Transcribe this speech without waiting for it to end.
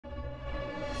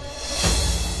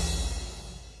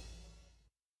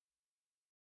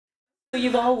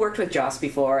You've all worked with Joss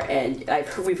before, and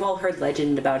we've all heard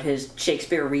legend about his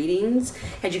Shakespeare readings.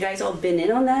 Had you guys all been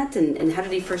in on that? And how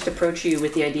did he first approach you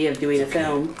with the idea of doing a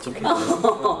film? It's okay.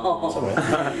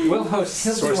 Oh. We'll host.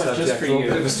 He'll do one just for you.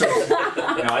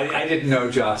 No, I didn't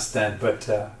know Joss then, but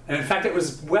and in fact, it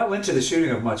was well into the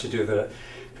shooting of Much Ado that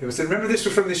people said, "Remember, this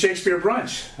was from the Shakespeare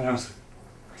Brunch." And I was like,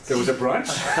 there was a brunch?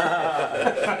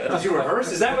 Did you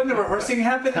rehearse? Is that when the rehearsing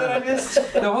happened that I missed?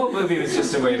 The whole movie was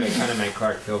just a way to kind of make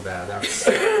Clark feel bad. That was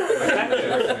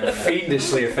effective.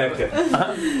 Fiendishly effective.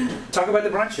 Talk about the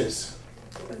brunches.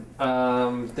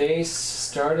 They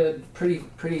started pretty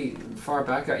far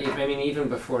back. I mean, even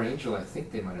before Angel, I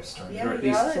think they might have started. Yeah, or at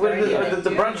least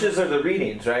the brunches are the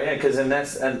readings, right? Because then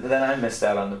I missed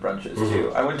out on the brunches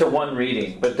too. I went to one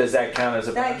reading, but does that count as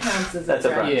a brunch? That counts as That's a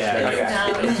brunch.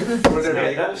 Yeah. Okay. Were there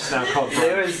bagels? Now called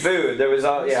There was food. There was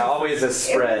always a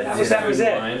spread. That was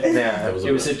it. Yeah.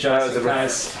 It was at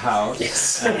Jessica's house.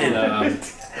 Yes. And,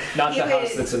 not the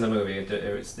house that's in the movie.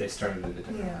 They started at a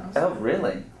different house. Oh,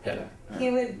 really? Yeah. He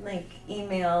would like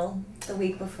email the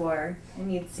week before,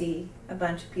 and you'd see a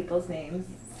bunch of people's names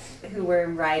who were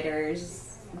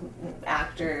writers,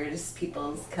 actors,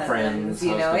 people's cousins. Friends,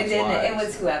 you know, it wives.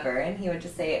 was whoever, and he would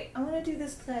just say, "I want to do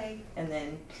this play," and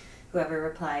then whoever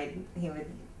replied, he would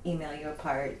email you a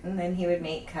part, and then he would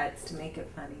make cuts to make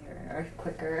it funnier or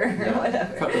quicker or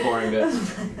whatever. Cut the boring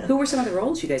bits. Who were some of the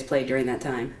roles you guys played during that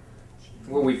time?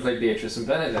 Well, we played Beatrice and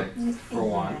Benedict for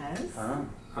one. Yes. Oh.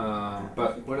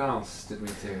 But what else did we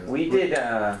do? We did,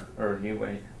 or you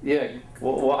wait. Yeah.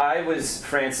 Well, I was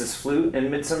Francis Flute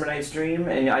in Midsummer Night's Dream,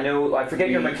 and I forget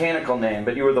your mechanical name,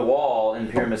 but you were the wall in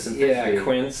Pyramus and Thisbe. Yeah,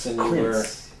 Quince, and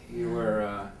Quince. you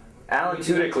were. Alan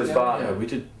Tudyk was Yeah, Bob. we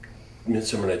did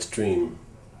Midsummer Night's Dream.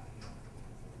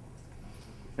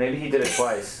 Maybe he did it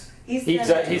twice. He's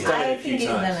done it a few He's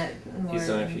done times. it more. He's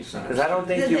done it a few times. Because I don't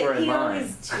think you were in He mine.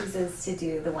 always chooses to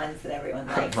do the ones that everyone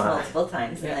likes Mine. multiple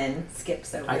times, Yeah. and then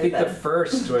skips over. I think the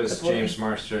first was the boy. James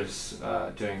Marsters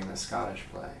doing the Scottish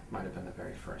play. Might have been the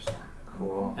very first one.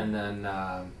 Cool. And then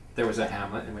there was a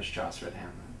Hamlet in which Joss read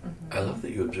Hamlet. Mm-hmm. I love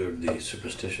that you observed the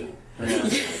superstition. Yeah.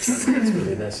 That's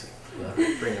really nice.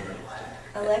 Bring a little.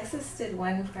 Alexis did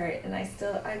one part, and I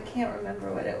can't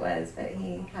remember what it was, but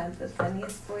he had the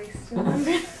funniest voice.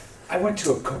 Remember? I went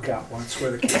to a cookout once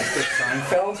where the cast did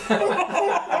Seinfeld.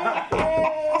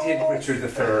 Did Richard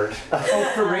III.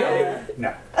 Oh, for real?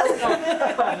 No.